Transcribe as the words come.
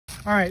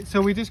All right,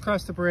 so we just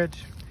crossed the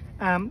bridge.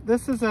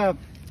 This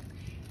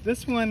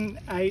one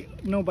I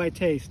know by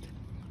taste.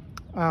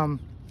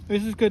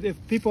 This is good.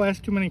 If people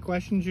ask too many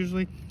questions,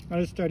 usually I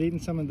just start eating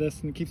some of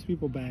this and it keeps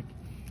people back.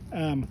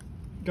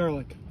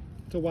 Garlic.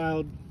 It's a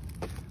wild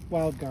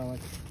garlic.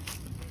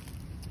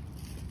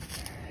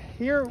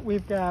 Here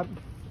we've got,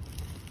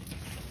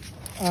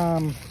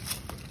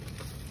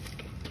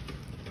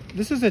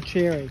 this is a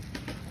cherry.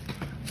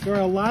 There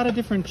are a lot of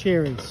different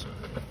cherries.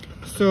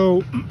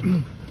 So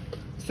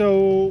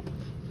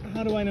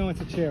how do I know it's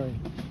a cherry?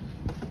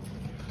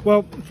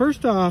 Well,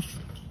 first off,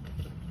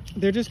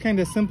 they're just kind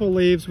of simple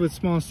leaves with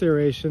small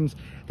serrations.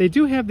 They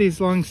do have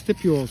these long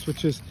stipules,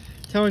 which is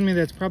telling me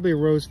that's probably a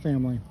rose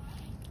family.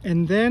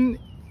 And then,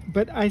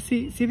 but I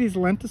see these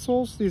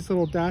lenticels, these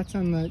little dots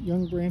on the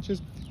young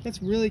branches.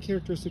 That's really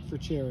characteristic for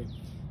cherry.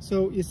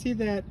 So you see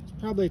that, it's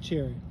probably a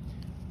cherry.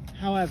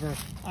 However,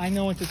 I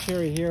know it's a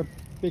cherry here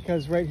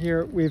because right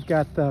here we've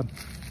got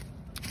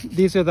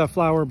these are the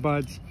flower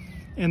buds,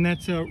 and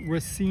that's a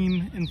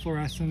raceme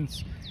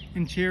inflorescence.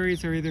 And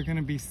cherries are either going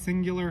to be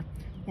singular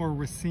or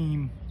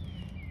raceme.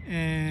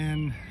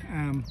 And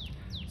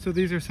so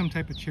these are some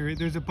type of cherry.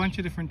 There's a bunch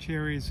of different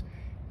cherries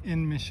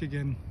in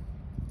Michigan.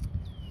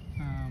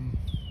 Do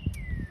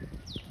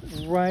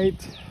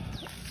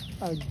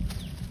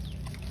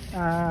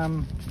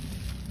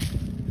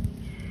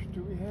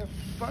we have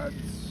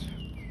buds?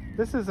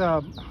 This is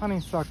a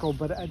honeysuckle,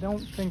 but I don't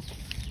think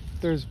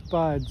there's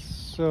buds.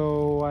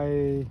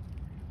 So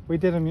we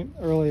did them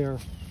earlier.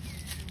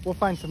 We'll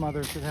find some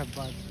others that have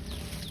buds.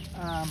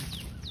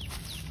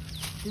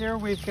 Here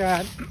we've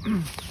got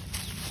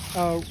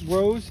a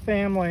rose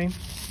family.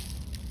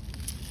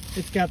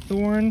 It's got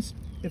thorns.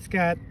 It's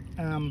got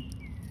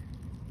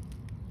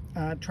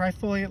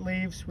trifoliate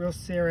leaves, real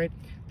serrate.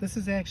 This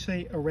is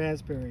actually a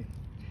raspberry.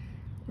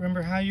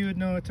 Remember how you would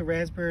know it's a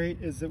raspberry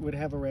is it would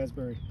have a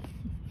raspberry.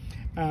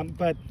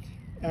 But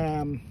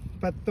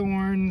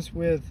thorns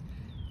with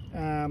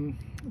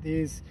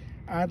these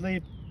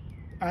oddly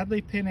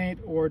pinnate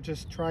or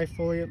just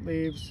trifoliate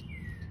leaves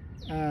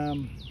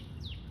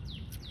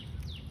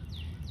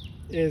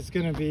is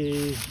going to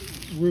be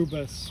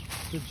rubus,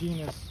 the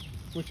genus,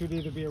 which would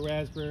either be a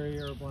raspberry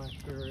or a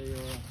blackberry or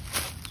a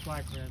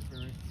black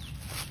raspberry.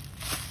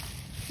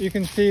 You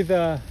can see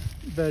the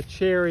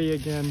cherry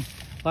again,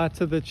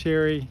 lots of the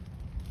cherry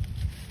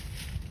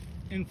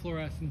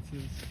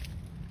inflorescences.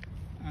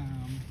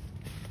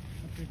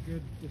 That's a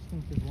good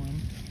distinctive one.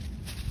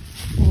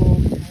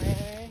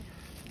 Okay.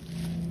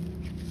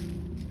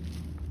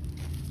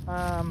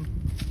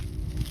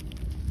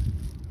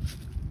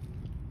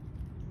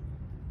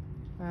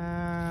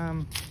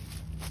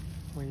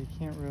 Well, you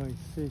can't really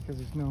see because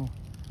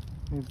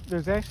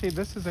there's actually,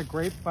 this is a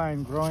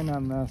grapevine growing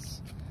on this,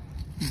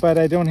 but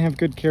I don't have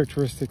good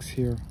characteristics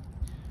here.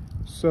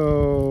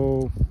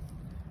 So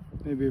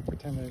maybe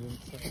pretend I didn't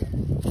say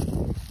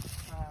that.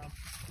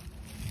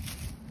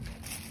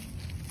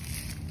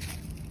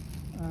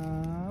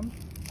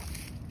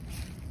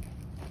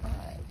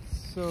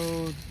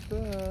 So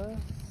this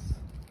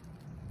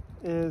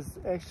is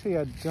actually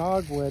a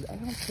dogwood. I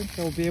don't think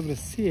they'll be able to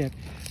see it,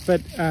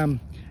 but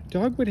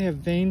dogwood have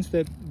veins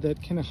that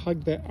kind of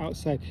hug the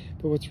outside.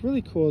 But what's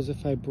really cool is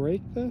if I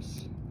break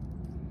this,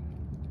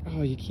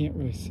 oh, you can't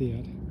really see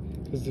it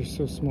because they're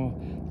so small.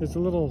 There's a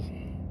little,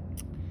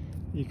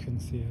 you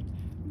couldn't see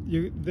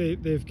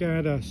it. They've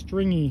got a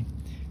stringy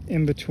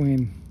in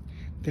between.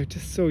 They're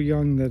just so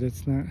young that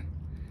it's not,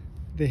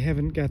 they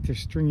haven't got their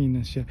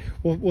stringiness yet.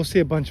 We'll see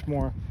a bunch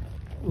more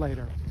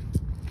later,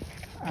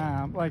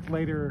 like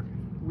later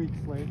weeks,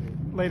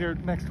 later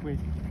next week.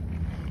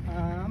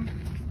 All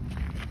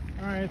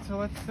right,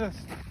 so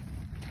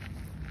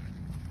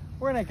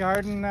we're in a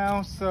garden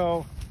now,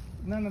 so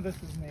none of this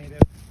is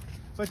native,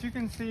 but you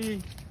can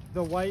see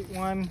the white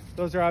one,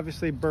 those are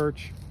obviously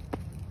birch,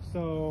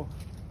 so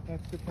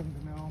that's the thing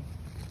to know.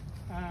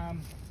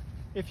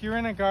 If you're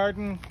in a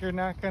garden, you're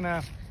not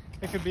gonna,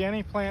 it could be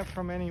any plant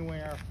from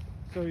anywhere,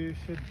 so you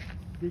should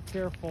be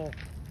careful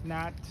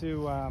not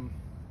to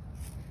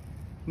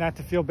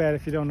feel bad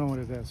if you don't know what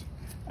it is.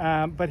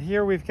 But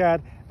here we've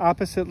got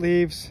opposite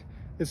leaves.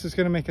 This is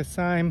going to make a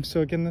cyme. So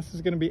again, this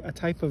is going to be a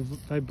type of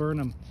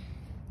viburnum.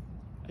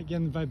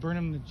 Again,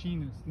 viburnum the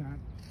genus,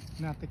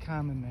 not the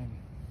common name.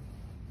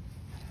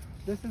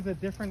 This is a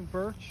different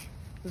birch.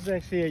 This is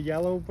actually a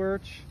yellow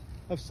birch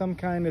of some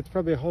kind. It's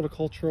probably a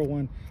horticultural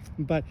one.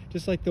 But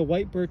just like the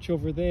white birch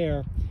over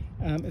there,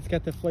 it's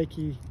got the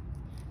flaky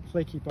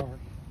bark.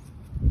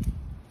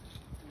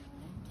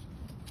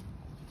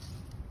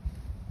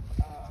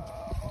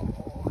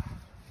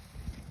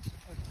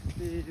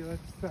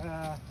 Let's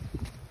run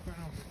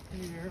over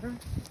here.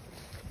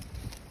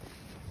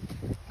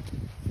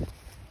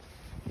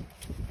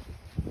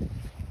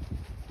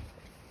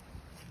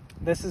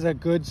 This is a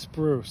good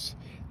spruce.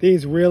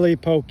 These really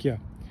poke you,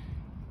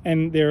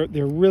 and they're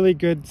really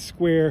good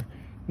square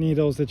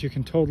needles that you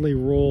can totally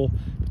roll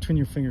between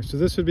your fingers. So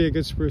this would be a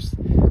good spruce.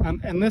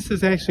 And this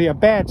is actually a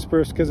bad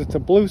spruce because it's a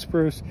blue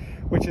spruce,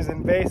 which is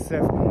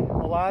invasive.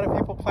 A lot of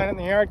people plant it in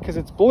the yard because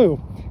it's blue.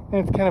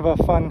 And it's kind of a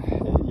fun,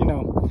 you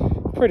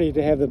know, pretty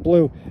to have the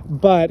blue,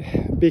 but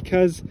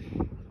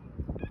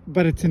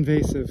it's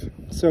invasive.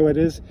 So it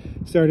is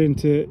starting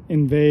to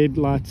invade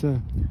lots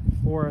of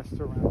forest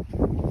around.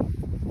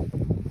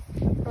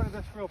 Go to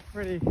this real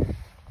pretty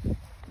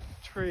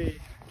tree.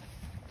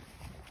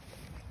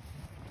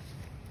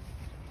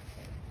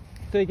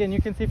 So again,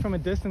 you can see from a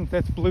distance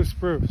that's blue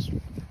spruce,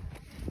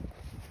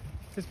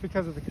 just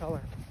because of the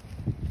color.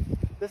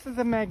 This is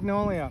a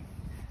magnolia.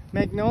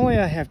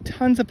 Magnolia have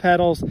tons of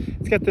petals.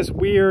 It's got this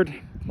weird,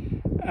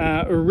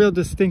 or real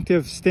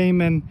distinctive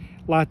stamen,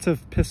 lots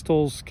of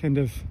pistils kind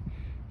of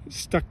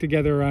stuck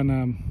together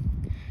on,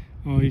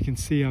 oh, you can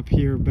see up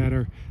here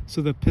better.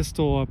 So the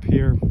pistil up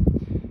here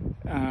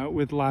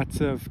with lots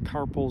of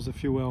carpels,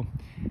 if you will.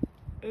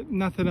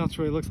 Nothing else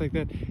really looks like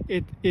that.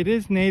 It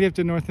is native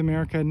to North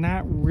America,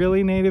 not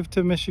really native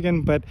to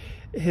Michigan, but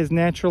has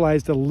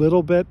naturalized a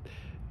little bit,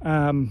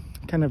 kind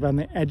of on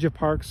the edge of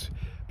parks,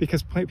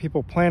 because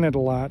people plant it a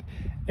lot,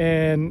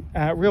 and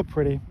real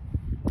pretty.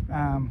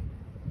 Some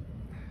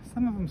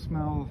of them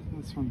smell,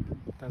 this one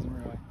doesn't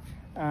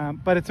really,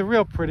 but it's a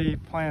real pretty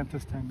plant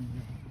this time of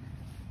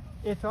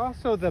year. It's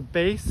also the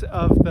base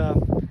of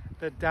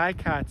the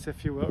dicots,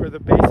 if you will, or the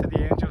base of the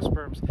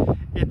angiosperms.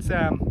 It's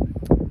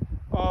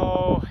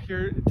oh,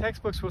 your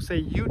textbooks will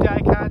say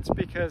eudicots,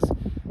 because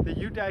the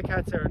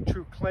eudicots are a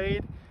true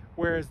clade,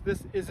 whereas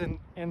this isn't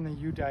in the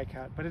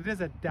eudicot, but it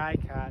is a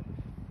dicot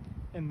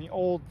in the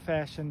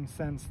old-fashioned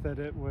sense that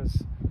it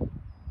was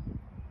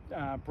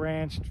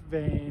branched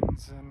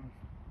veins and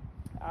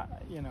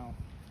you know,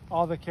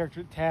 all the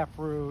character,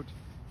 taproot,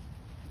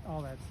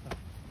 all that stuff.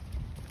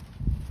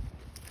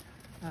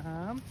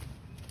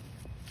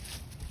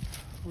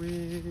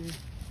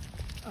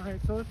 All right,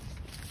 so let's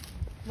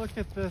look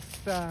at this.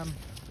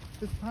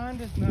 This pond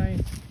is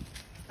nice.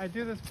 I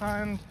do this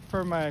pond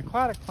for my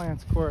aquatic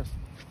plants course,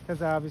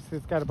 because obviously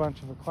it's got a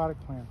bunch of aquatic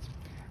plants.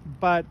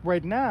 But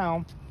right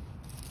now,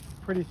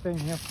 pretty thing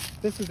here,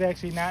 this is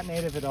actually not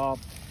native at all,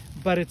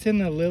 but it's in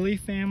the lily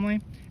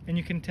family, and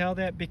you can tell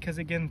that because,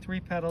 again, 3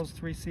 petals,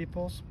 3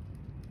 sepals.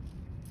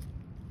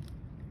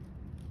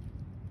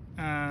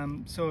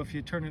 So if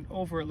you turn it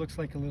over, it looks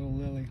like a little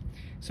lily.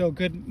 So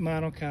good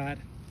monocot,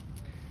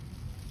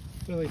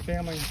 lily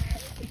family.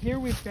 Here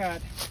we've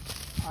got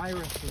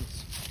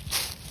irises.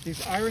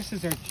 These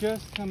irises are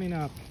just coming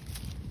up.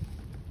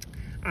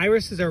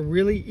 Irises are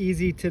really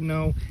easy to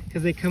know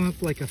because they come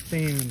up like a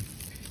fan.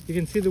 You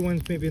can see the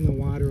ones maybe in the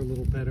water a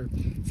little better.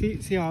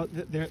 See how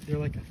they're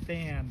like a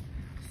fan.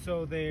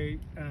 So they,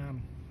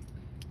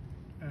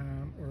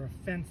 or a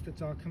fence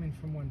that's all coming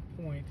from one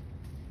point.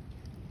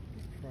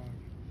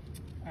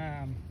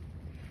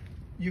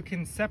 You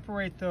can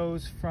separate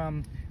those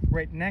from,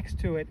 right next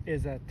to it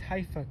is a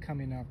typha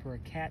coming up, or a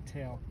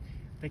cattail.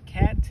 The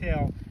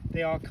cattail,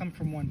 they all come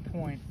from one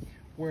point,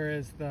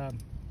 whereas the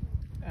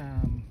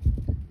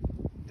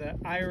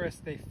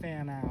iris, they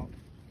fan out.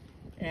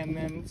 And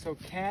then, so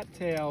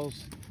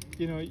cattails,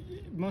 you know,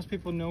 most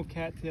people know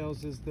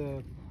cattails as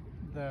the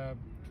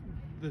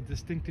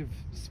distinctive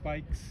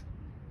spikes.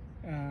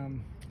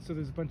 So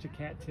there's a bunch of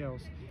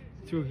cattails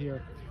through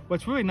here.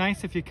 What's really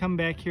nice if you come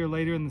back here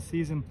later in the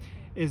season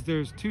is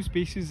there's 2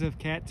 species of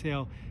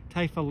cattail,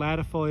 Typha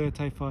latifolia,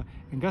 Typha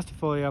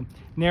angustifolia,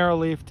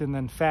 narrow-leafed and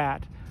then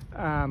fat.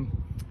 And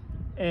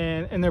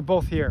they're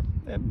both here.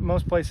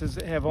 Most places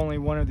have only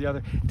one or the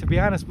other. To be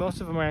honest,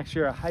 most of them are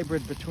actually a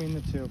hybrid between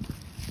the 2,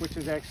 which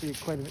is actually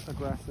quite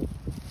aggressive.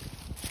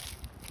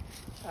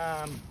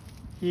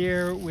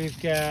 Here we've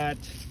got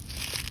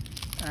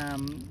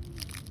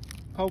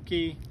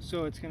pokey,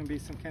 so it's going to be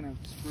some kind of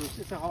spruce.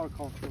 It's a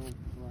horticultural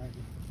variety.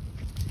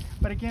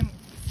 But again,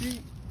 see,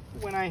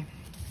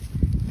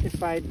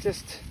 if I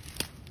just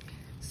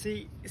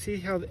see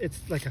how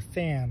it's like a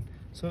fan.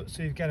 So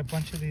you've got a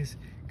bunch of these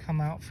come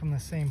out from the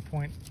same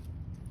point.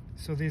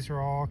 So these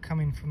are all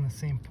coming from the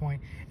same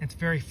point. And it's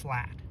very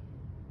flat.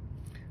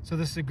 So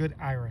this is a good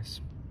iris.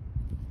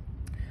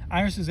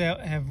 Irises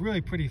have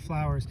really pretty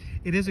flowers.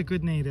 It is a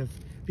good native.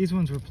 These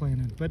ones were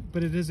planted, but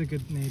it is a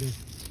good native.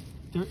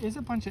 There is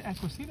a bunch of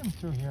equisetum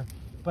through here,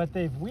 but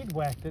they've weed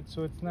whacked it,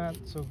 so it's not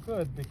so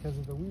good because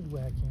of the weed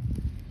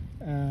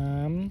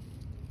whacking.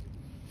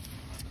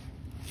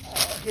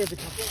 Here's a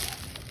couple.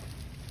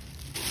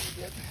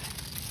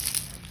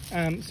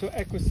 So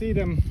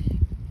equisetum.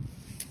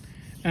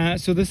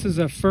 So this is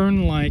a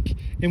fern-like,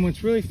 and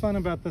what's really fun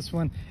about this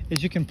one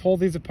is you can pull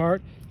these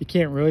apart. You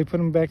can't really put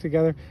them back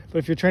together, but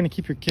if you're trying to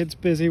keep your kids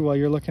busy while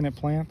you're looking at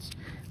plants,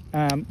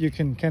 you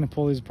can kind of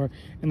pull these apart,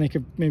 and they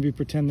could maybe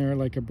pretend they're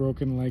like a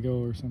broken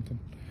Lego or something.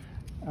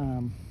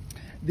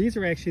 These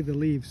are actually the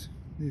leaves,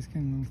 these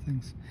kind of little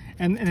things.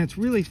 And it's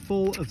really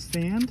full of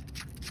sand.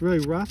 It's really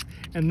rough.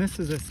 And this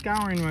is a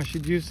scouring rush.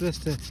 You'd use this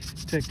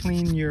to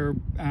clean your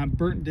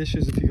burnt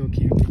dishes if you go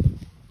camping.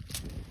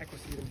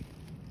 Equisetum.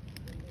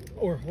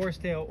 Or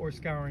horsetail or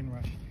scouring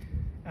rush.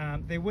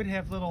 They would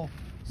have little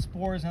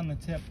spores on the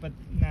tip, but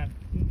not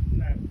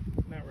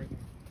right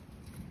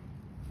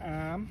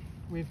now.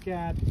 We've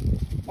got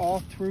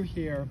all through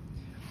here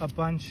a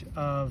bunch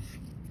of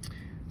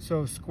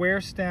So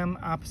square stem,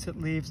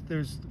 opposite leaves.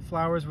 There's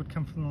flowers would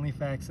come from the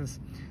leaf axis.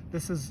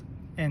 This is,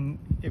 and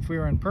if we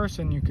were in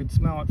person, you could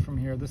smell it from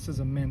here. This is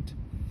a mint,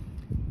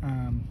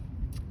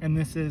 and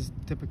this is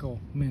typical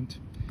mint.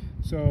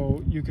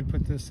 So you could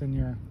put this in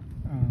your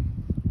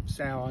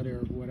salad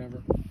or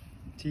whatever,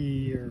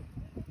 tea, or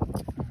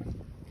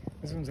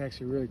this one's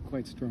actually really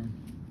quite strong.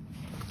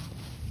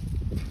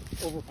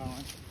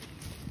 Overpowering.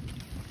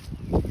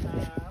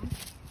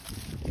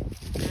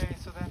 Okay,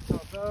 so that's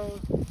all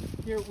those.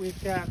 Here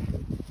we've got,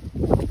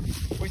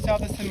 we saw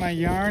this in my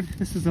yard.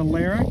 This is a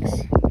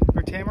larix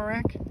or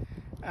tamarack.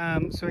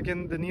 So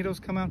again, the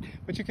needles come out,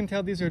 but you can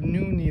tell these are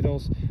new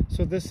needles.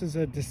 So this is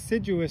a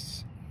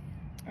deciduous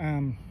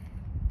pine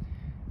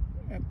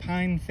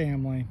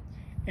family.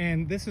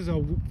 And this is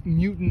a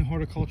mutant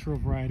horticultural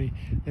variety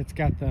that's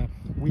got the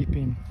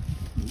weeping.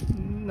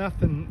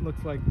 Nothing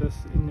looks like this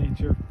in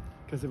nature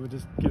because it would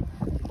just get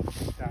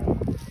down.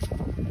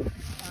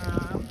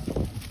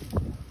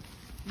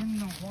 In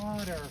the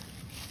water,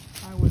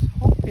 I was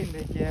hoping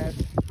to get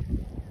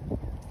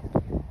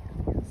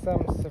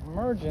some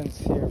submergence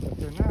here, but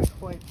they're not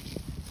quite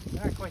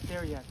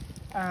there yet.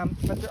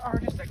 But there are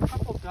just a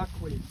couple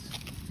duckweeds.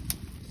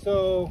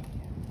 So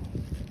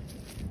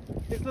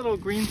these little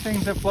green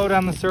things that float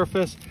on the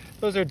surface,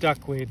 those are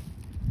duckweed.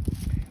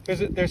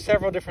 There's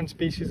several different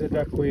species of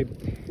duckweed.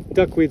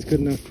 Duckweed's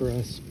good enough for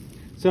us.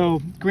 So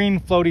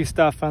green floaty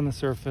stuff on the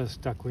surface,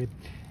 duckweed.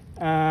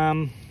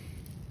 There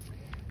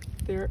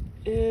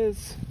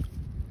is,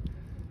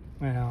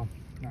 well,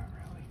 not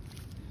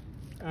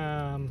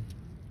really.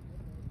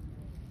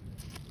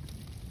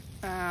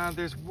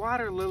 There's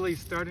water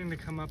lilies starting to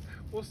come up.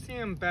 We'll see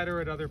them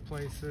better at other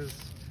places.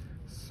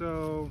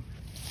 So,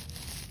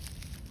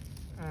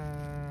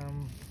 I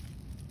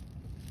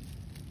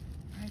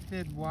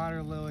did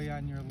water lily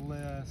on your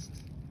list,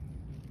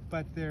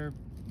 but they're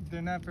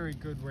not very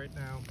good right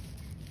now.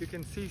 You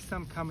can see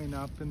some coming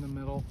up in the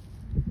middle,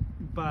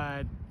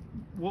 but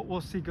we'll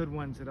see good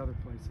ones at other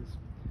places.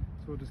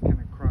 So we'll just kind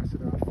of cross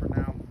it off for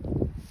now.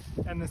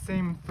 And the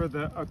same for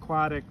the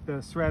aquatic,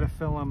 the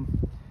stratophyllum.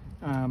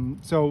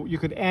 So you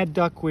could add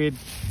duckweed,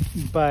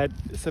 but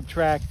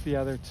subtract the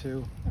other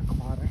two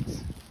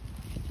aquatics.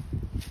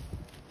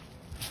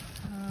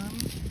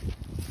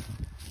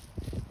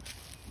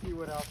 See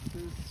what else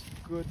is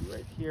good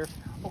right here.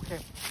 Okay,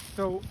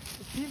 so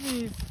see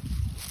these.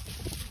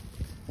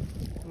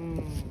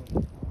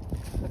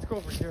 Let's go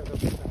over here. They'll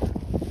be better.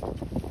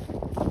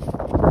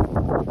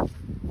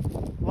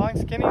 Long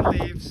skinny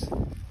leaves.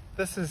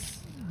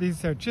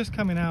 These are just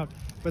coming out,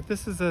 but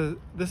this is a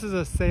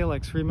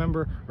salix,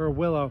 remember, or a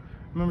willow.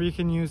 Remember, you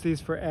can use these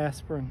for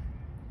aspirin.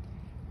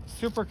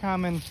 Super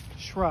common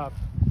shrub.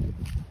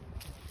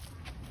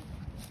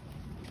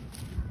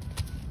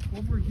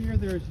 Over here,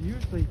 there's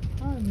usually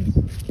tons.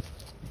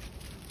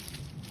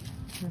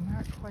 They're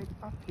not quite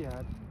up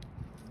yet.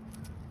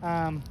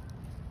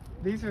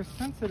 These are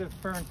sensitive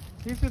ferns.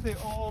 These are the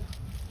old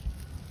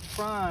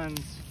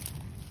fronds.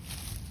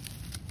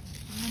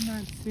 I'm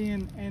not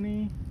seeing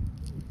any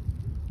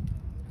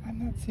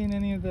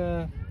of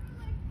the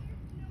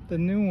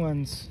new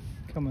ones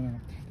coming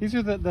up. These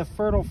are the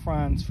fertile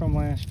fronds from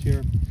last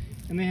year,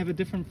 and they have a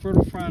different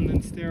fertile frond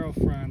than sterile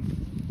frond.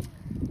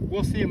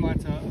 We'll see them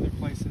lots of other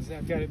places.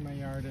 I've got it in my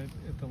yard at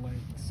the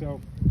lake,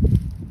 so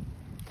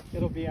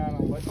it'll be on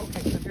a list.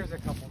 Okay, so here's a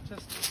couple.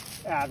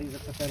 These are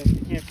pathetic.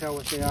 You can't tell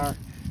what they are,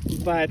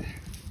 but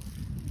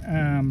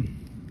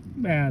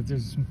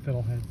there's some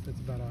fiddleheads. That's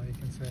about all you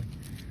can say.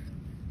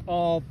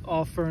 All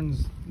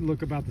ferns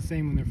look about the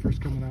same when they're first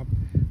coming up.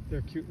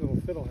 They're cute little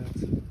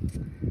fiddleheads.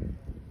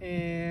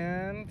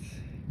 And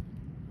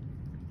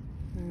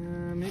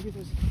maybe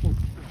there's a couple.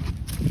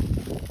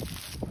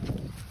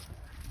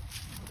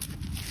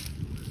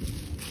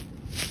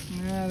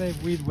 Yeah,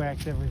 they've weed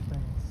whacked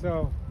everything.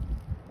 So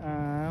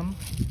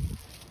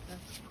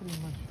that's pretty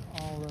much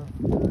all of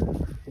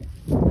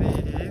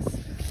these.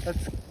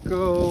 Let's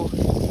go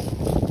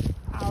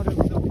out of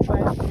the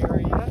wet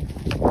area.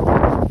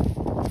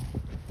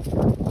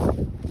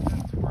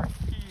 Since we're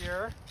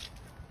here,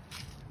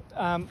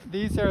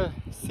 these are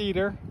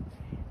cedar.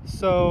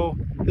 So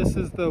this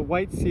is the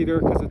white cedar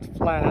because it's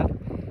flat.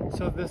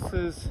 So this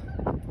is,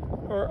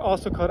 or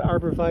also called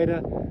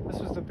arborvitae.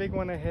 This was the big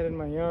one I had in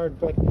my yard,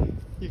 but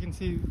you can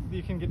see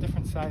you can get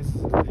different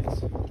sizes of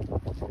these. Okay.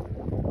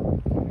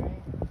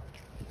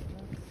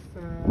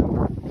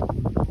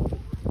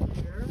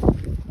 Here.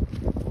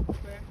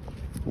 Okay.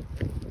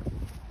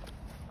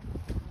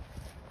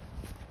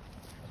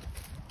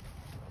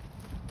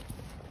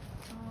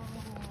 Oh,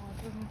 it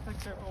doesn't look like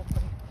they're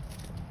open.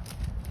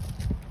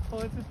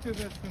 Well, let's just do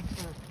this one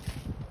first.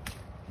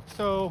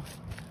 So,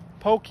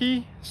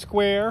 pokey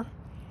square.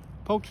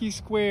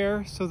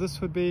 So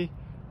this would be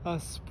a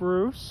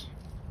spruce.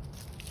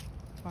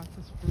 Lots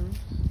of spruce.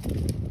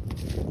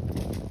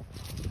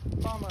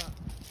 Bummer.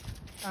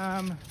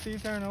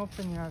 These aren't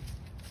open yet.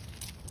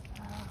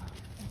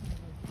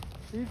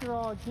 These are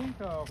all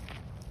ginkgo,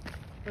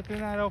 but they're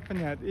not open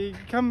yet.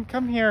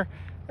 Come here.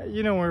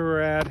 You know where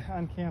we're at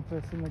on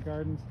campus in the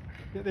gardens.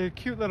 Yeah, they're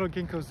cute little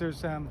ginkgos.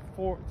 There's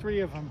three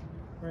of them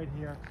right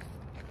here.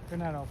 They're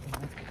not open.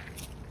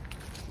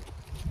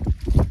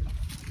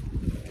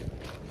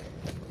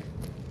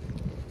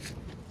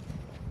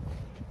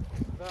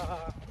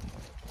 The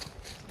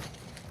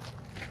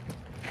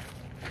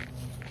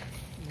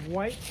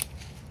white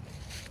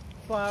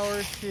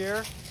flowers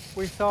here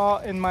we saw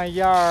in my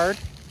yard.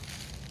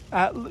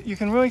 You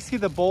can really see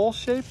the bowl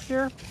shape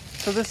here.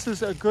 So this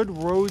is a good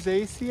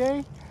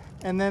rosaceae.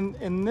 And then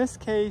in this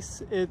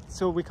case,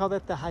 so we call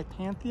that the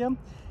hypanthium.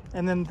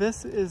 And then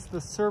this is the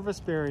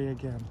serviceberry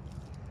again.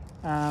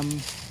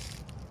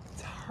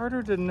 It's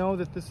harder to know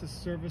that this is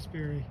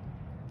serviceberry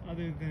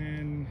other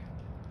than,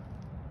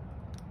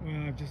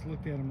 well, I've just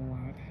looked at them a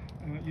lot.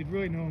 You'd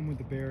really know them with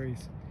the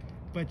berries.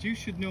 But you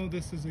should know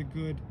this is a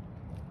good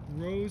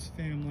rose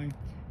family.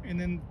 And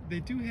then they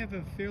do have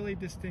a fairly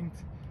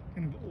distinct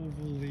kind of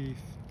oval leaf.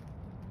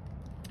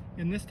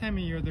 In this time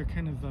of year, they're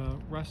kind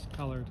of rust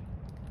colored,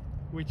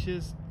 which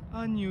is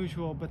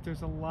unusual, but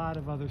there's a lot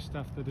of other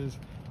stuff that is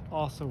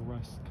also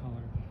rust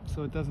colored.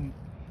 So it's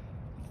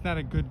not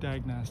a good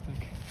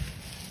diagnostic.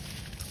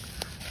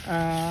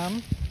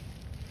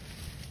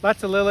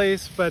 Lots of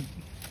lilies, but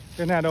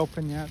they're not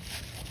open yet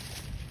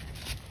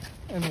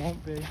and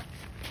won't be.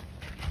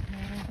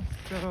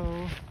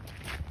 So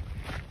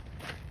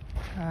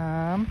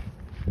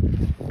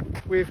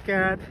we've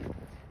got,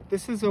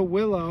 this is a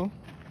willow.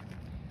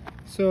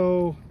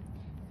 So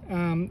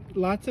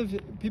lots of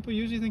people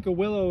usually think a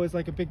willow is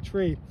like a big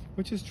tree,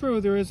 which is true.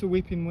 There is a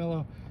weeping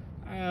willow.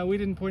 We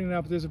didn't point it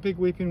out, but there's a big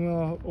weeping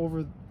willow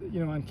over,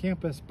 on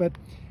campus.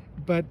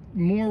 But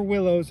more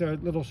willows are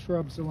little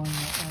shrubs along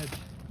the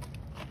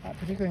edge,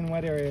 particularly in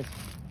wet areas.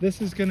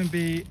 This is going to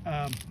be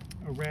a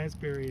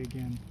raspberry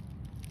again.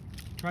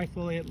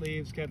 Trifoliate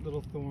leaves, got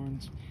little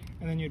thorns,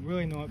 and then you'd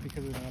really know it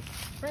because it has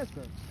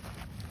raspberries.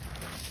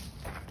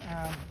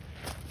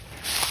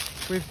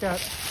 We've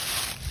got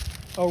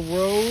a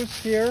rose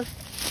here.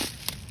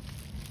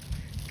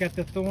 It's got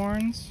the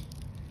thorns.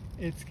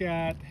 It's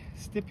got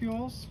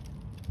stipules,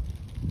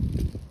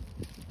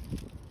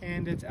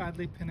 and it's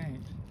oddly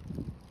pinnate.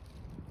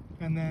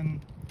 And then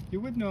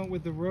you would know it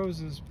with the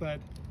roses, but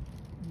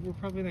we're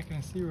probably not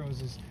going to see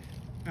roses.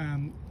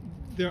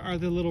 There are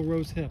the little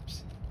rose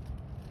hips.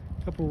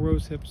 A couple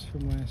rose hips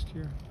from last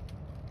year.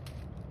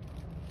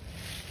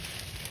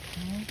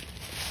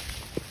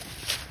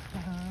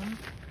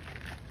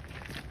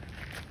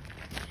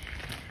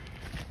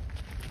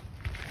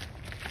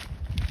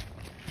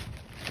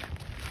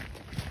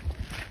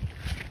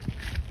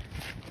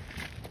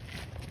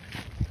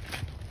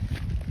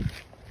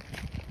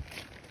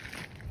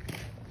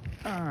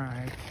 All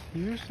right,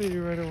 usually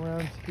right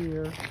around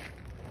here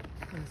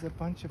there's a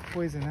bunch of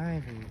poison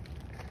ivy.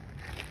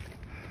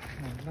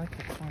 I'd like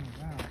to point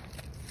it out.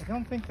 I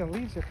don't think the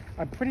leaves are,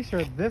 I'm pretty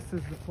sure this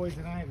is the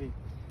poison ivy,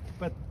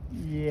 but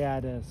yeah,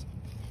 it is.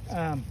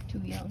 Too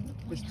young.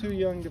 It's too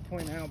young to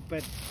point out,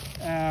 but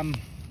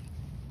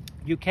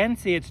you can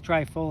see it's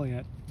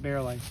trifoliate,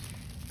 barely.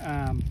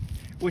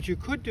 What you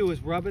could do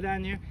is rub it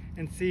on you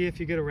and see if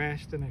you get a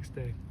rash the next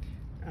day.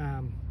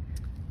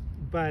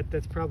 But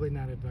that's probably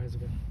not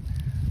advisable.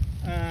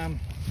 Let's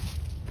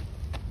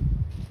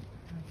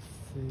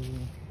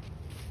see.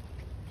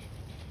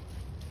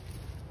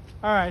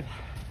 All right,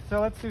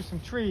 so let's do some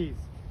trees.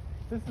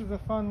 This is a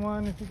fun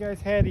one. If you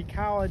guys had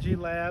ecology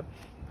lab,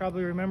 you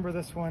probably remember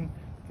this one.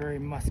 Very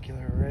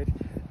muscular, right?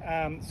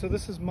 So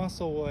this is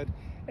musclewood,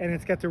 and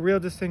it's got the real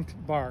distinct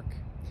bark.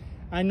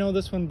 I know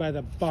this one by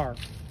the bark.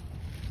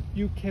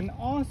 You can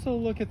also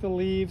look at the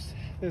leaves.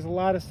 There's a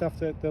lot of stuff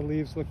that the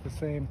leaves look the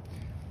same.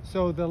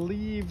 So the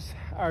leaves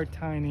are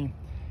tiny.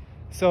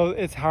 So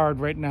it's hard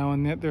right now,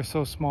 and they're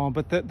so small,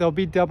 but they'll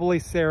be doubly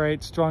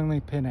serrate,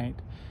 strongly pinnate.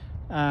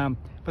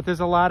 But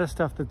there's a lot of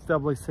stuff that's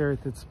doubly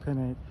serrate that's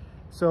pinnate.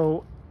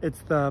 So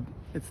it's the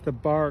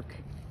bark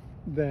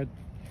that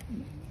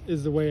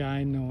is the way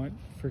I know it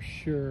for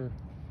sure.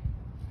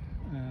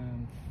 I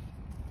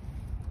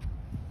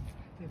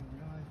didn't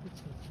realize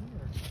this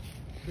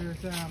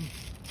was here.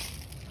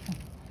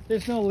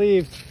 There's no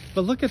leaves,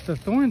 but look at the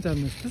thorns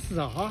on this. This is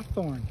a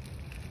hawthorn.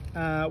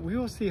 We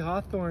will see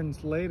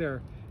hawthorns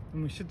later,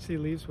 and we should see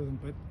leaves with them,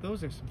 but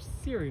those are some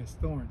serious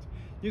thorns.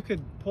 You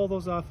could pull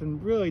those off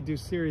and really do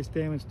serious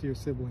damage to your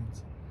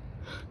siblings.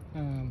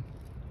 And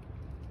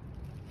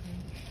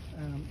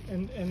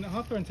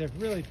hawthorns have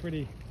really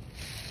pretty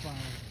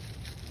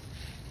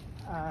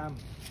flowers.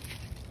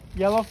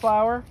 Yellow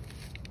flower,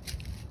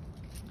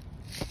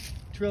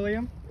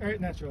 trillium, or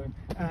not trillium,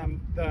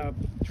 the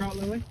trout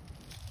lily.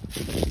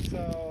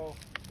 So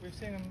we've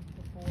seen them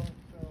before.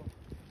 So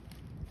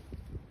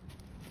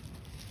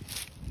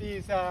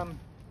these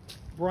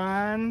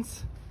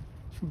bronze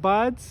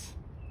buds,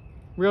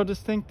 real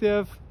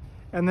distinctive,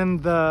 and then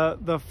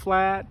the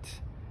flat,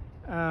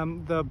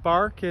 the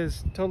bark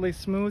is totally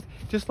smooth,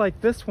 just like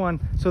this one.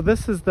 So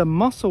this is the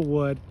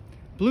musclewood,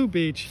 blue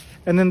beech,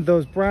 and then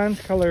those bronze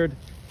colored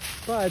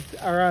buds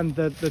are on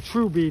the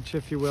true beech,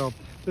 if you will.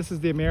 This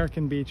is the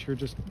American beech, or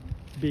just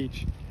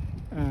beech.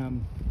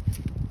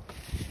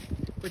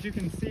 but you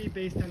can see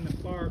based on the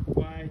bark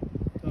why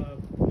the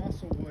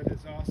musclewood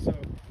is also,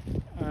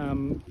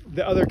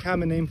 the other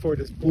common name for it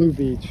is blue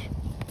beech,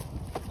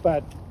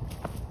 but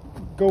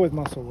go with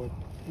musclewood,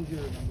 easier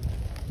to remember.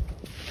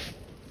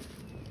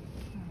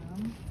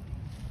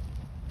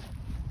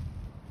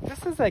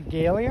 This is a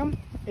Galium.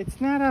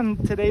 It's not on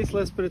today's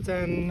list, but it's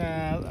on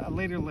a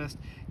later list.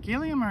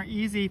 Galium are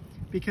easy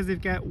because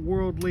they've got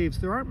whorled leaves.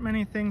 There aren't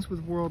many things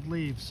with whorled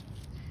leaves.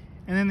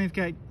 And then they've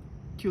got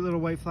cute little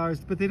white flowers,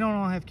 but they don't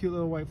all have cute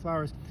little white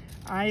flowers.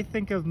 I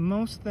think of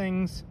most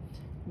things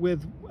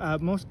with,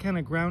 most kind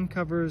of ground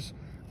covers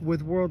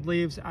with whorled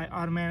leaves, I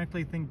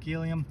automatically think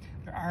Galium.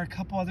 There are a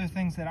couple other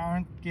things that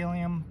aren't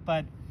Galium,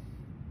 but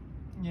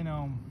you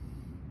know,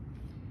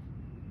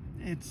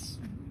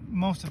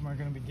 most of them are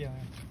going to be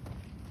Galium.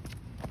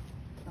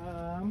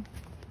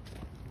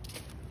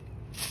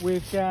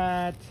 We've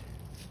got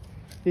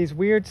these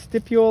weird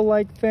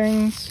stipule-like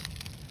things,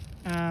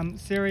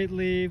 serrate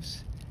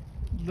leaves,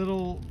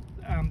 little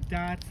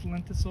dots,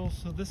 lenticels.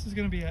 So this is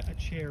going to be a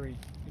cherry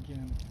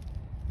again.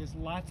 There's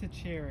lots of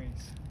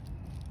cherries.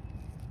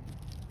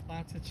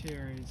 Lots of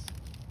cherries.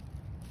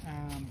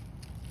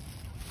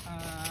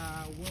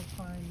 We'll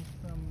find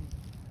some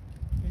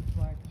big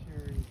black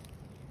cherries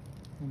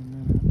in a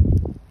minute.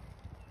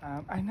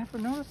 I never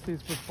noticed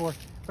these before,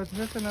 but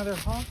there's another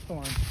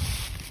hawthorn.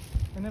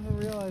 I never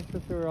realized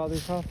that there were all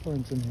these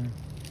hawthorns in here.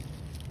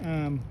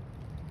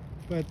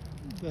 But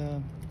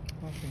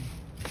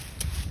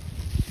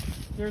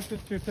there's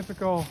just your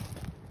typical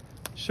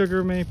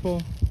sugar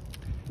maple.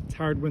 It's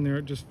hard when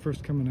they're just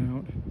first coming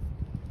out,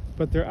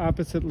 but they're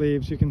opposite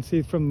leaves. You can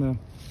see from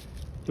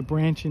the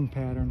branching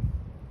pattern.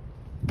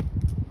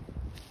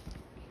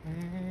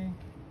 Okay.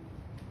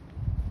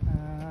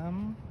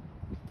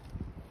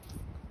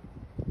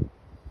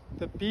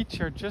 The beech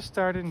are just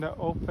starting to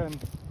open.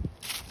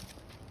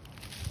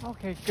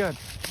 Okay, good.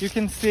 You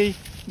can see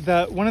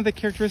one of the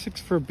characteristics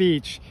for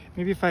beech.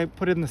 Maybe if I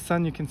put it in the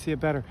sun, you can see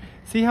it better.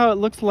 See how it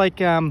looks like?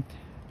 It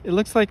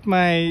looks like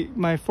my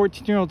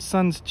 14-year-old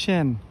son's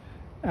chin.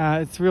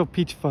 It's real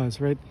peach fuzz,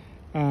 right?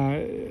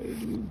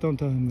 Don't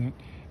tell him that.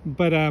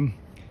 But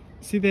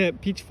see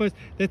that peach fuzz?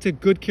 That's a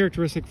good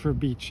characteristic for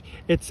beech.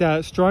 It's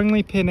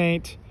strongly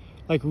pinnate,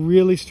 like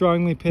really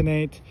strongly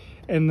pinnate,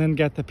 and then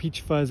got the peach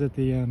fuzz at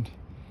the end.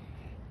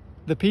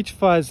 The peach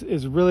fuzz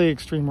is really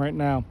extreme right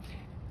now,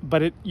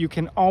 but you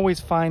can always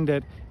find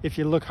it if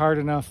you look hard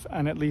enough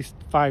on at least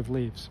 5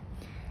 leaves.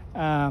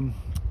 Okay,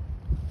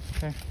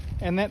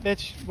 and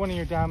that's one of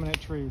your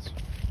dominant trees.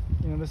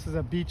 You know, this is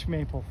a beech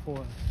maple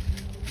forest.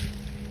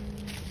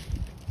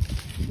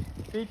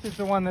 Beech is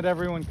the one that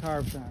everyone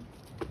carves on.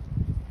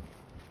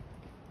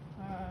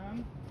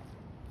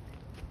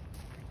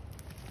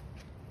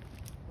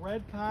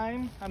 Red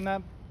pine. I'm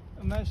not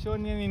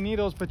showing you any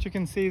needles, but you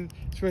can see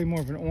it's really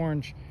more of an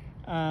orange.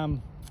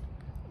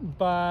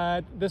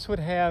 But this would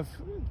have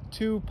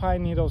 2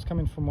 pine needles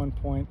coming from one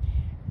point.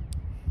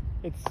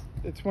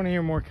 It's one of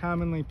your more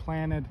commonly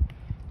planted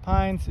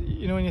pines.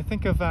 You know, when you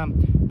think of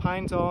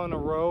pines all in a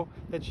row,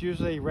 that's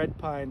usually red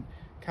pine,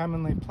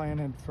 commonly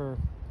planted for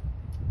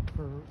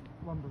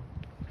lumber.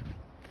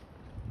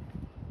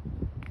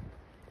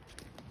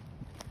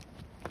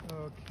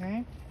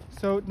 Okay,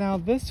 so now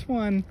this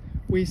one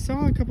we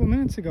saw a couple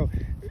minutes ago.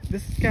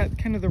 This has got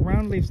kind of the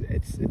round leaves.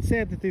 It's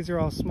sad that these are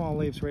all small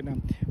leaves right now,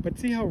 but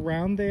see how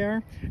round they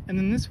are? And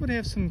then this would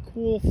have some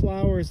cool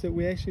flowers that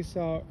we actually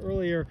saw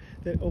earlier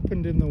that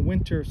opened in the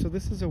winter. So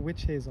this is a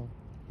witch hazel.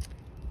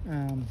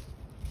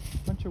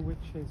 Bunch of witch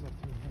hazel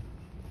through here.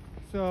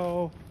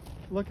 So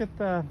look at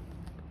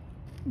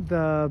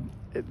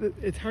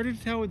it's harder to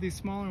tell with these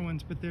smaller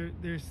ones, but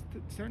they're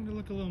starting to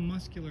look a little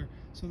muscular.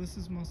 So this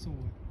is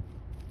musclewood.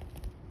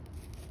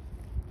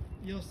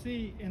 You'll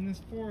see in this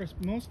forest,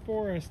 most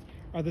forests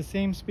are the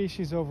same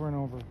species over and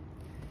over.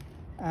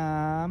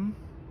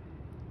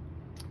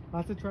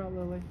 Lots of trout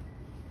lily.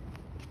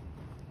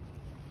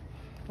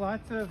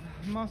 Lots of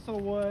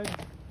musclewood.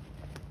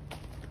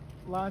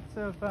 Lots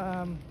of,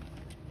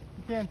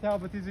 you can't tell,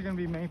 but these are going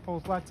to be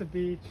maples. Lots of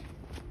beech.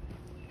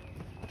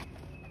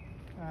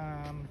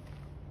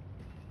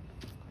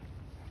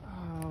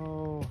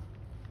 Oh,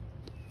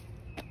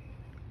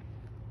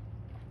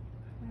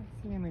 I'm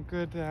seeing a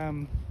good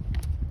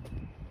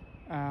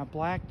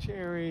black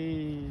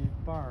cherry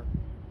bark.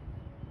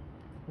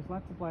 There's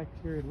lots of black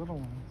cherry little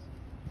ones.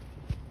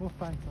 We'll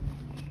find some.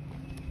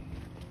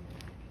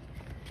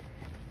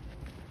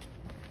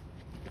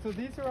 So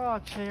these are all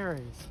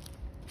cherries.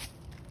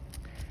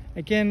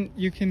 Again,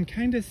 you can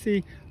kind of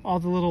see all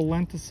the little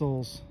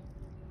lenticels.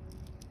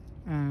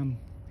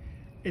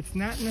 It's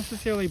not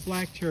necessarily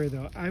black cherry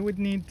though. I would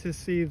need to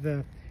see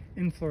the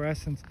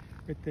inflorescence.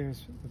 Right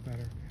there's the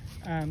better.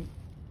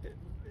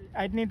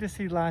 I'd need to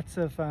see lots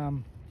of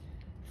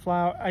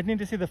I'd need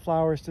to see the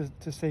flowers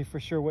to say for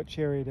sure what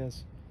cherry it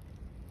is.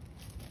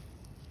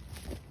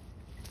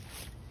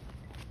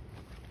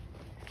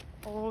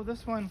 Oh,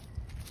 this one,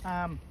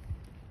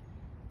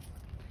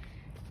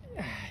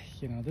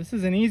 you know, this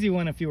is an easy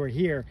one if you were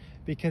here,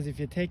 because if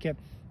you take it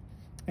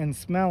and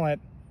smell it,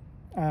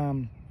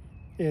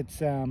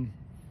 it's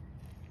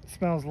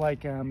smells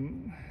like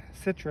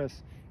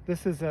citrus.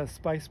 This is a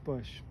spice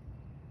bush.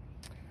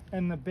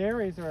 And the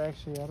berries are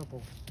actually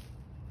edible.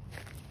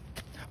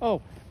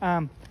 Oh,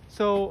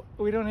 so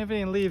we don't have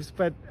any leaves,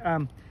 but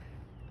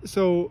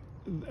so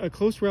a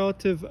close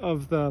relative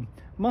of the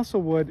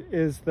musclewood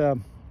is the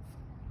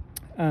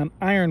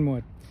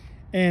ironwood.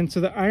 And so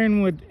the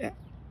ironwood,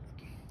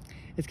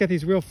 it's got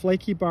these real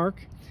flaky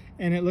bark,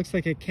 and it looks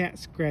like a cat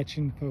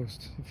scratching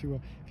post, if you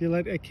will. If you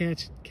let a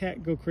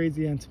cat go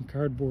crazy on some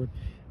cardboard,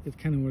 it's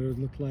kind of what it would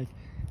look like.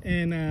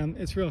 And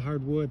it's real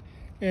hard wood.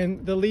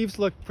 And the leaves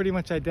look pretty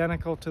much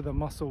identical to the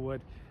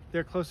musclewood.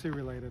 They're closely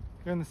related.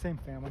 They're in the same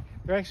family.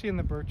 They're actually in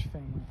the birch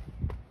family.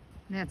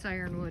 That's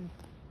ironwood.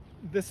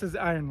 This is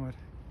ironwood.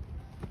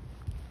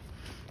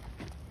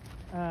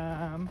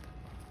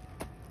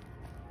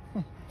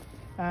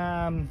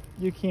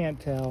 You can't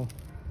tell,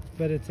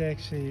 but it's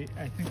actually,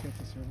 I think that's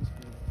a service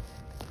bird.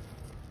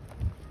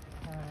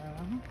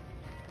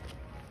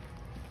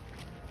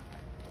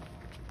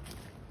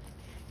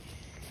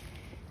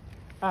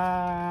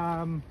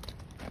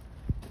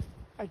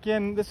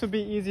 Again, this would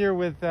be easier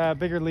with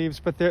bigger leaves,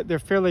 but they're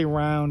fairly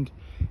round.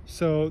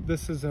 So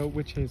this is a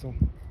witch hazel.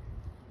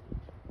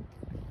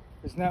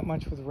 There's not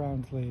much with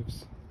round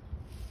leaves.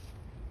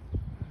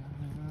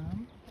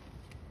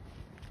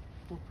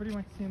 We're pretty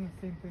much seeing the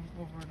same thing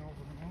over and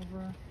over and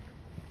over.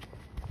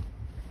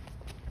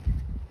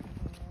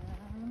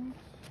 And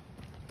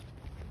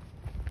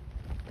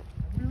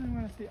I really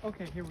want to see.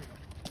 Okay, here we go.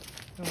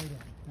 No, we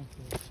don't. That's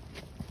it.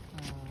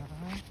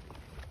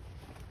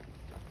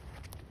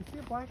 You see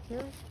a black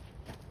cherry?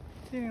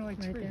 It's eating like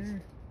right trees.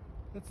 there.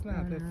 That's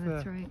not.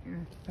 That's right.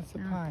 Yeah. That's the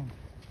pine.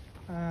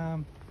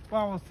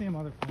 Well, we'll see them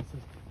other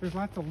places. There's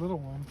lots of little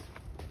ones.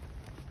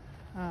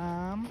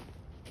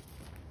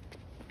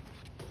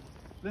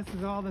 This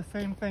is all the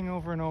same thing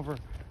over and over.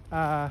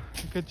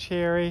 Good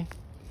cherry.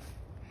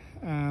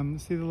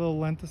 See the little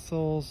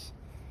lenticels,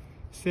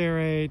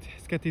 serrate.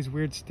 It's got these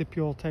weird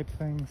stipule type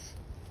things.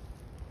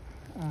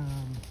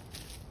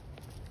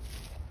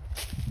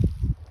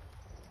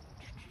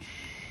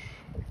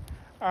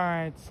 All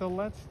right, so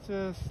let's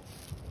just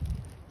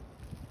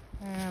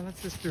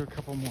do a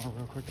couple more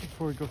real quick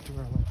before we go through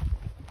our list.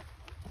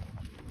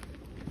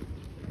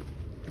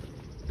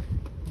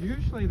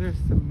 Usually there's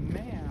some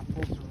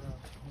mayapple around here.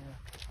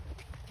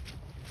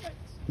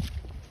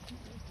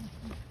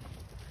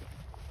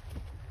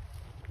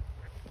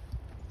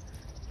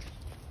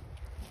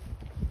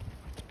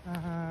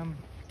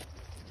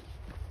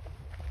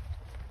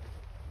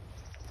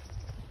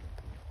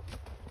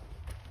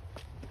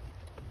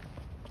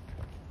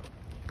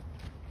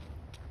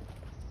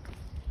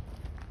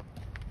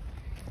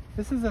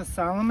 This is a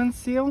Solomon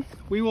seal.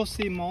 We will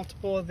see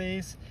multiple of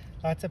these,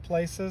 lots of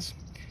places,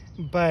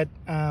 but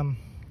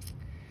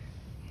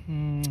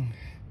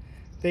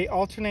they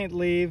alternate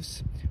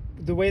leaves.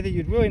 The way that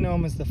you'd really know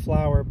them is the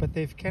flower, but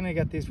they've kind of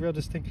got these real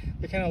distinct,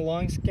 they're kind of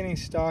long skinny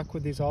stalk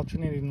with these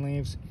alternating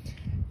leaves.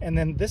 And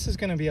then this is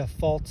going to be a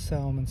false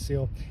Solomon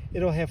seal.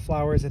 It'll have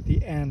flowers at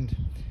the end.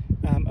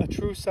 A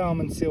true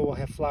Solomon seal will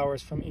have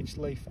flowers from each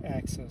leaf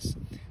axis.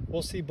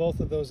 We'll see both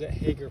of those at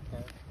Hager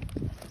Park.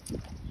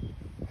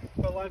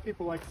 But a lot of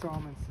people like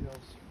Solomon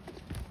seals.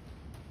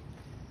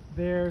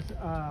 There's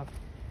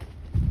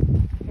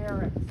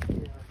carrots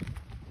here.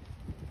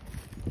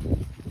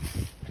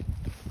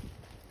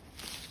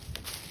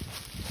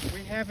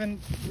 We haven't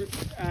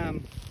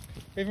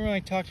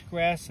really talked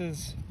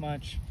grasses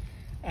much,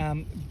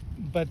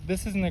 but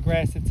this isn't a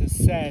grass, it's a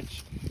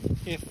sedge.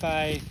 If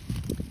I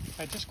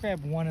just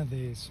grab one of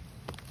these,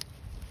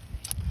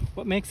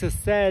 what makes a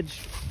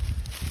sedge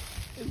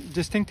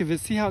distinctive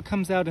is, see how it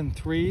comes out in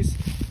threes?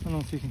 I don't know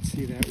if you can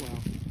see that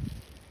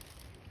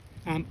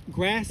well.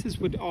 Grasses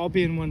would all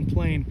be in one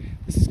plane.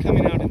 This is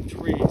coming out in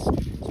threes.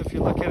 So if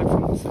you look at it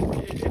from the side,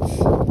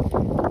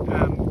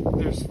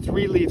 there's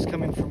three leaves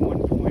coming from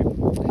one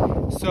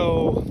point.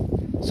 So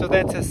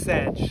that's a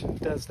sedge,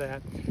 does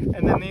that.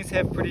 And then these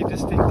have pretty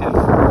distinctive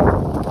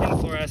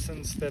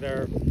inflorescence that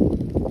are,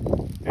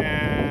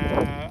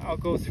 I'll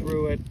go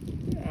through it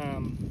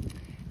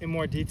in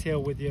more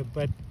detail with you,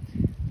 but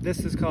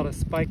this is called a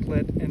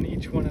spikelet, and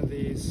each one of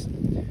these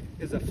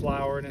is a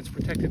flower, and it's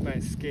protected by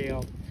a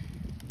scale.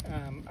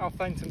 I'll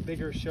find some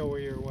bigger,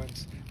 showier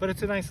ones, but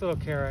it's a nice little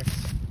carex.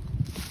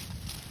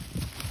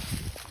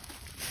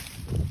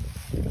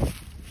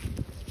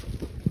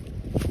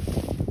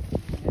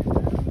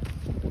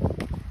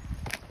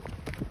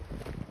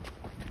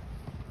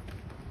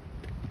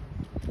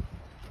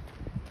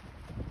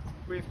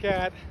 We've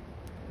got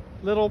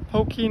little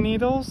pokey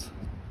needles,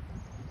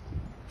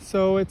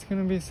 so it's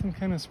going to be some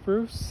kind of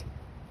spruce.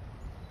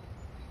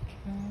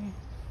 Okay.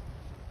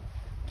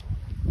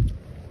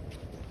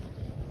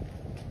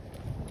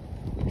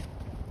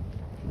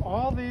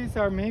 All these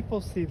are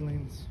maple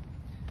seedlings,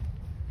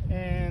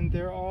 and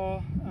they're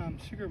all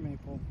sugar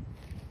maple.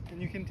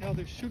 And you can tell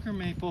they're sugar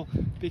maple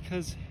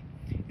because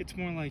it's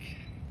more like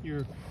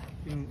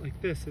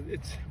like this.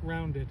 It's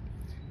rounded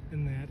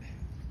in that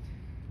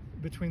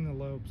between the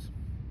lobes.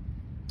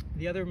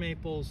 The other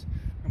maples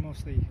are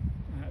mostly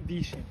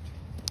V-shaped.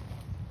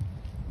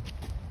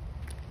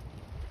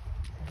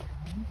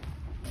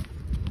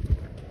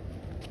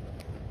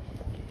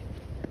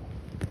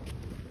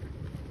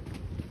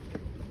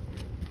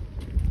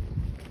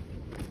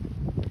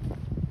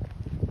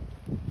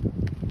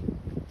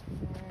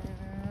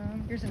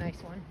 Here's a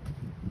nice one.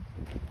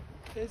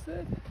 Is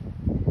it?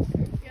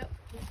 Yep.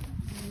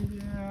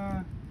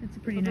 Yeah. It's a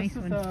pretty nice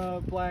one. This is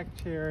a black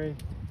cherry.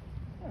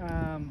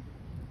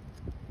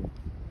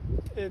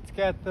 It's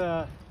got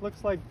the,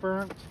 looks like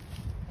burnt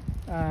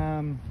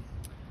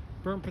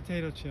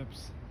potato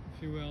chips,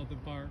 if you will, the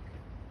bark.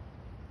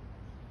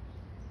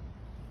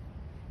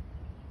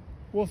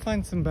 We'll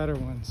find some better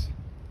ones.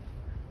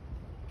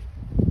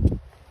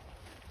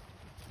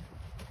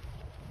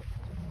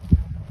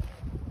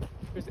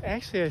 There's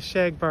actually a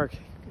shagbark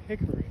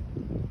hickory,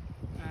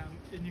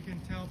 and you can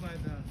tell by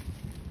the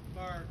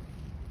bark.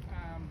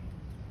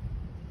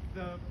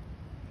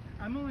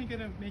 I'm only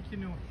gonna make you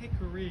know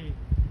hickory,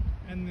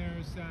 and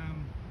there's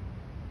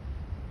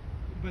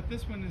but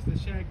this one is the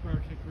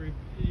shagbark hickory.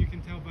 You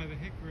can tell by the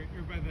hickory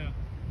or by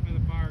the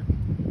bark.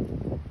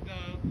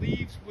 The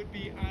leaves would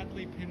be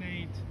oddly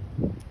pinnate,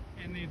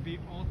 and they'd be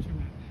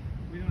alternate.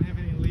 We don't have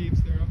any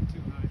leaves; they're up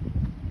too high.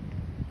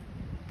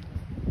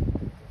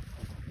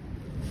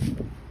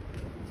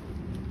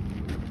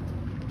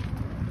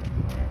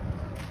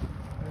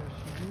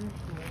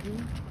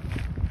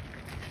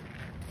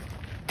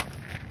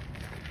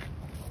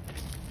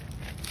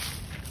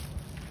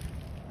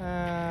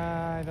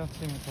 I don't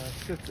see any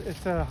bugs.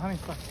 It's a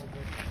honeysuckle.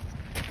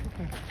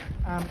 Okay.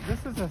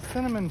 This is a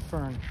cinnamon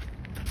fern.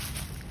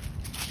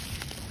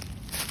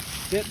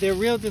 They're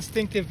real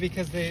distinctive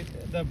because the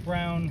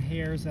brown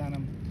hairs on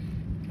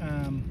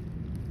them.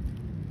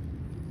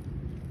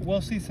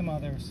 We'll see some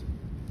others,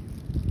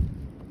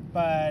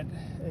 but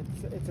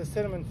it's a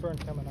cinnamon fern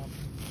coming up.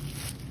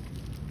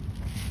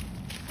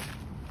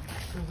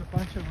 There's a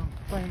bunch of them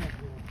playing up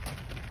here.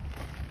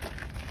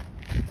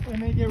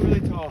 And they get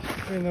really tall,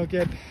 and they'll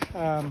get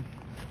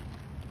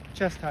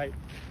chest height,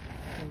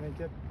 and they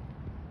get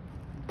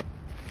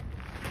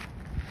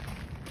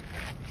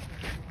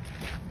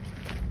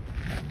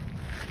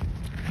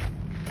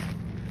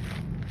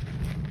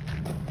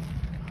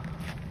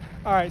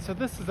all right. So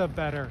this is a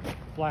better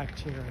black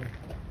cherry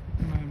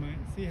in my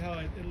mind. See how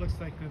it looks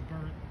like the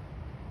burnt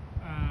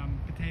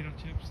potato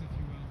chips, if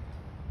you will.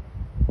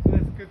 So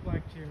that's a good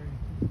black cherry.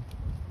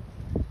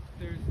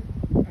 There's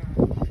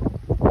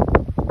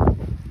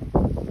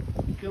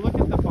if you look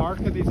at the bark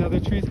of these other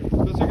trees,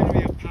 those are going to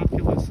be a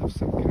populus of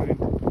some kind,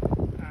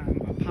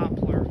 a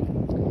poplar.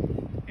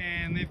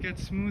 And they've got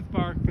smooth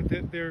bark, but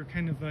they're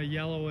kind of a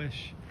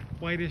yellowish,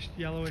 whitish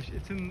yellowish.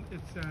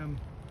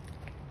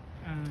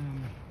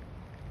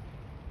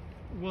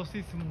 We'll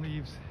see some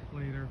leaves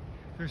later.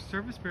 There's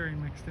serviceberry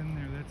mixed in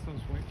there. That's those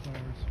white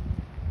flowers.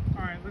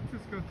 All right, let's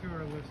just go through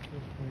our list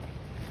real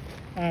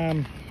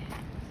quick.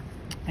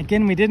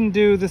 Again, we didn't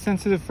do the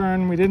sensitive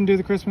fern. We didn't do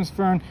the Christmas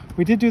fern.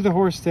 We did do the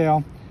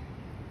horsetail.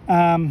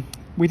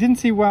 We didn't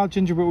see wild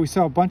ginger, but we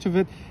saw a bunch of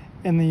it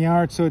in the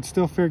yard, so it's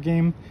still fair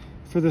game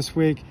for this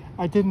week.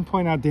 I didn't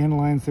point out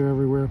dandelions, they're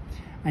everywhere.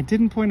 I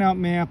didn't point out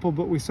mayapple,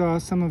 but we saw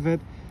some of it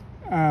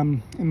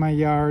in my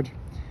yard.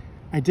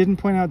 I didn't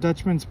point out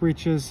Dutchman's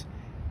breeches,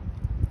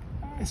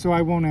 so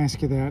I won't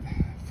ask you that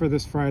for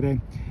this Friday.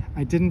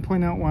 I didn't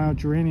point out wild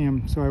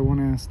geranium, so I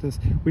won't ask this.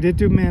 We did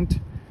do mint.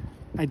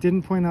 I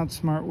didn't point out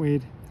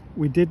smartweed.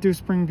 We did do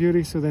spring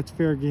beauty, so that's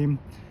fair game.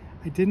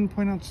 I didn't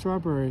point out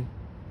strawberry.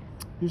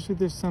 Usually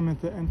there's some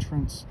at the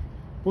entrance.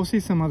 We'll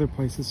see some other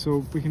places,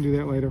 so we can do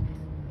that later.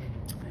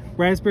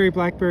 Raspberry,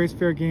 blackberries,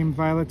 fair game.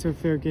 Violets are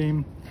fair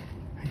game.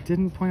 I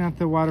didn't point out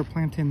the water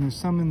plantain. There's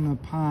some in the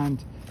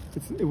pond.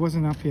 It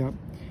wasn't up yet.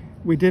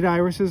 We did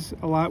irises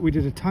a lot. We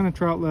did a ton of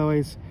trout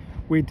lilies.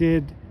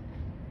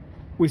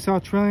 We saw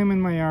trillium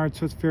in my yard,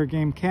 so it's fair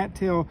game.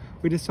 Cattail,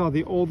 we just saw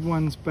the old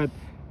ones, but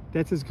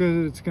that's as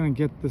good as it's gonna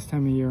get this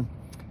time of year.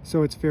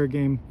 So it's fair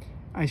game.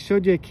 I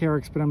showed you a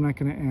carex, but I'm not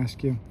gonna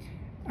ask you.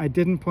 I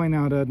didn't point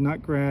out a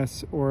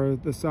nutgrass or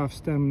the soft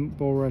stem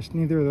bulrush.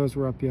 Neither of those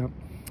were up yet.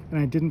 And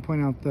I didn't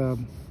point out the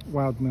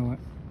wild millet.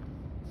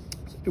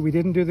 We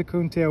didn't do the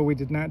coontail. We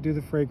did not do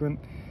the fragrant.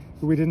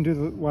 We didn't do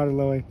the water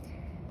lily.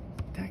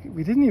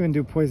 We didn't even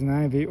do poison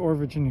ivy or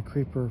Virginia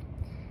creeper.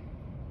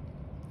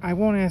 I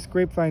won't ask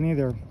grapevine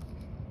either.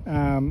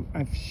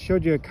 I've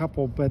showed you a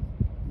couple, but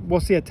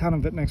we'll see a ton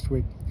of it next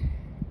week.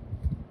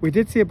 We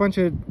did see a bunch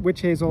of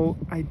witch hazel.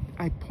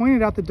 I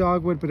pointed out the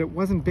dogwood, but it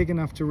wasn't big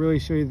enough to really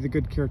show you the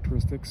good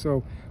characteristics,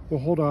 so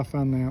we'll hold off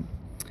on that.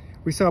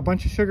 We saw a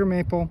bunch of sugar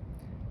maple.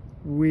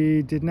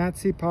 We did not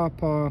see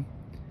pawpaw.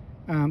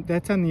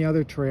 That's on the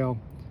other trail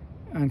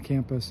on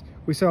campus.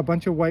 We saw a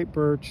bunch of white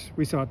birch.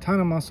 We saw a ton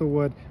of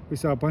musclewood. We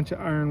saw a bunch of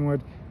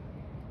ironwood.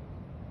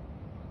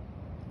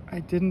 I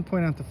didn't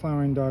point out the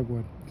flowering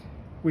dogwood.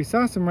 We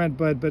saw some red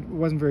bud, but it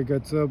wasn't very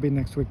good, so that'll be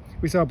next week.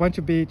 We saw a bunch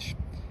of beech.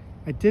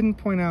 I didn't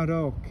point out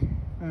oak.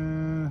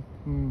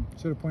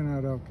 Should have pointed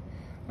out oak.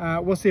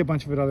 We'll see a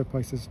bunch of it other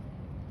places.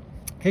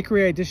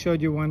 Hickory, I just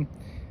showed you one.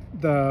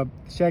 the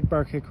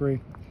shagbark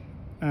hickory,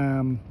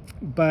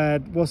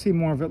 but we'll see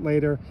more of it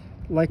later.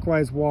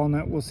 Likewise,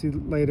 walnut we'll see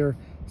later.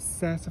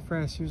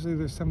 Sassafras, usually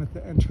there's some at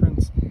the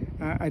entrance.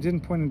 I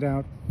didn't point it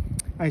out.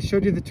 I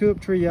showed you the tulip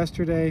tree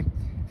yesterday.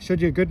 I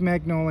showed you a good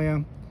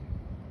magnolia.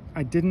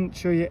 I didn't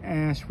show you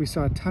ash. We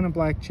saw a ton of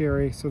black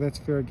cherry, so that's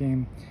fair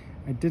game.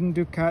 I didn't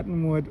do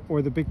cottonwood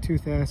or the big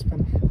tooth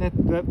aspen.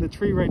 The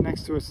tree right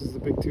next to us is the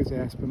big tooth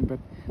aspen, but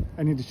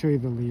I need to show you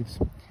the leaves.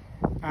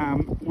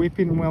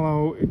 Weeping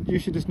willow, you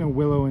should just know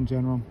willow in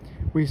general.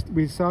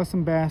 We saw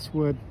some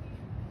basswood.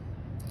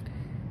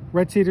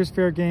 Red cedar's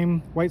fair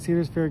game, white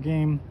cedar's fair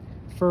game,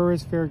 fir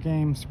is fair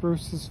game,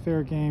 spruce is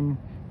fair game,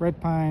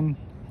 red pine.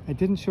 I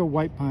didn't show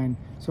white pine,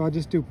 so I'll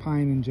just do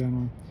pine in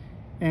general.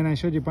 And I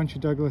showed you a bunch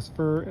of Douglas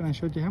fir, and I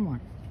showed you hemlock.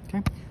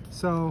 Okay,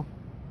 so,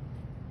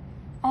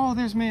 oh,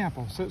 there's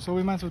mayapple. So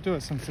we might as well do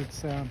it since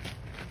it's, that's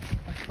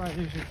why I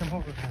usually come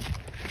over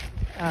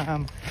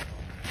here.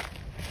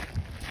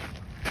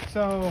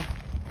 So,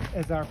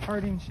 as our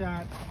parting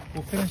shot,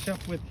 we'll finish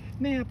up with,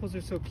 mayapples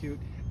are so cute.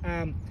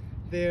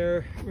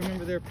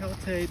 Remember, they're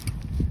peltate,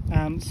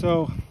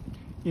 so,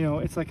 you know,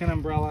 it's like an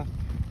umbrella.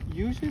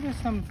 Usually there's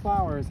some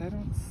flowers. I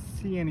don't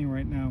see any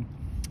right now.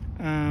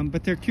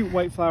 But they're cute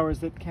white flowers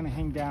that kind of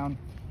hang down.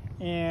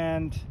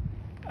 And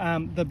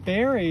the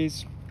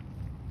berries,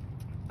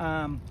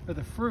 or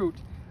the fruit,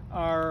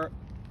 are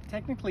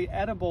technically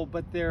edible,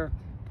 but they're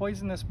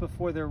poisonous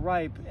before they're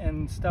ripe,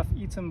 and stuff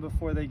eats them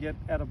before they get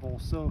edible.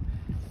 So,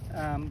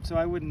 so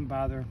I wouldn't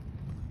bother,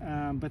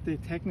 but they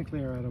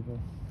technically are edible.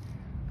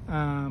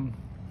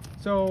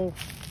 So,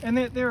 and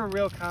they're a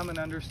real common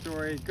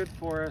understory. Good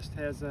Forest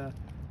has a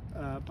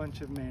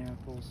bunch of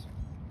mayapples.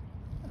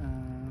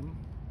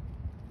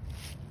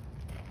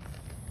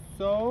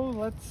 So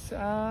let's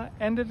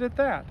end it at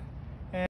that.